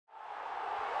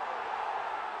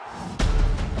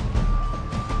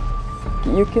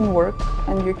You can work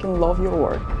and you can love your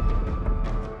work.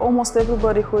 Almost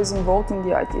everybody who is involved in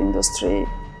the IT industry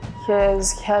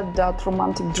has had that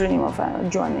romantic dream of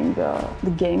joining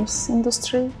the games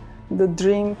industry. The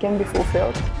dream can be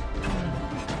fulfilled.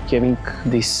 Having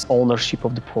this ownership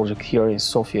of the project here in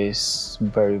Sofia is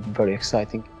very, very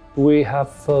exciting. We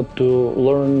have to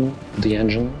learn the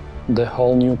engine, the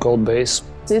whole new code base.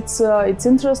 It's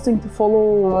interesting to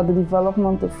follow the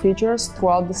development of features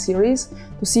throughout the series,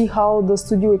 to see how the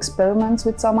studio experiments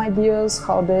with some ideas,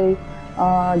 how they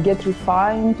get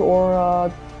refined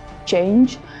or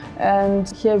change, and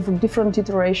have different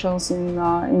iterations in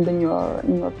the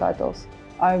newer titles.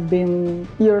 I've been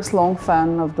years-long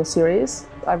fan of the series.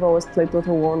 I've always played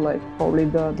Total War like probably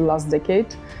the last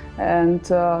decade, and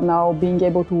now being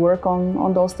able to work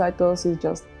on those titles is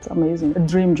just amazing. A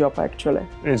dream job, actually.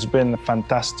 It's been a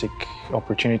fantastic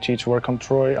opportunity to work on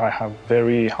Troy. I have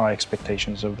very high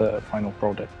expectations of the final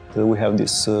product. We have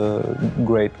this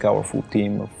great, powerful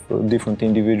team of different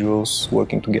individuals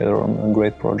working together on a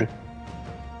great project.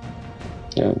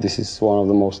 Yeah, this is one of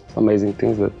the most amazing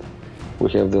things, that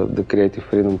we have the creative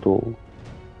freedom to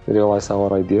realize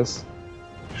our ideas,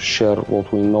 share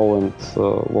what we know and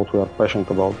what we are passionate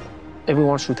about.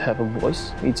 Everyone should have a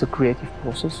voice. It's a creative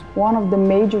process. One of the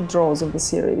major draws of the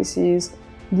series is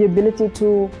the ability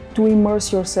to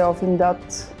immerse yourself in that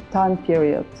time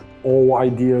period. All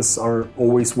ideas are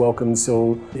always welcome,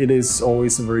 so it is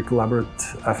always a very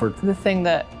collaborative effort. The thing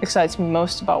that excites me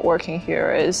most about working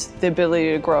here is the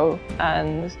ability to grow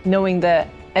and knowing that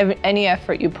any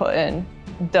effort you put in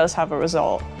does have a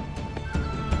result.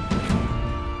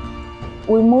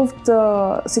 We moved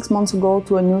 6 months ago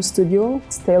to a new studio.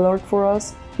 It's tailored for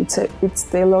us. It's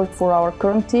tailored for our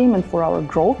current team and for our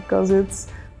growth, because it's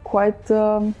quite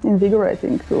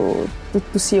invigorating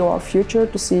to see our future,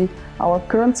 to see our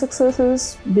current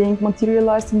successes being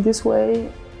materialized in this way.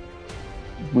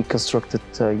 We constructed,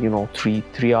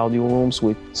 three audio rooms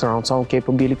with surround sound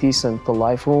capabilities and a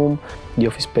live room. The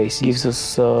office space gives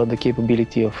us the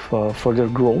capability of further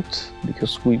growth,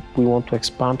 because we want to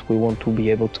expand. We want to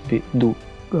be able to do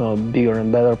bigger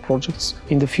and better projects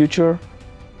in the future.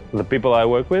 The people I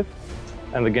work with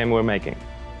and the game we're making.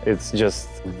 It's just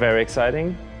very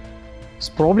exciting. It's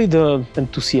probably the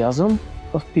enthusiasm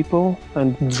of people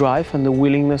and drive and the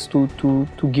willingness to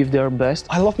give their best.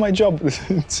 I love my job.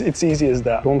 It's easy as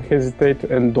that. Don't hesitate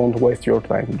and don't waste your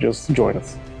time. Just join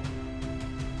us.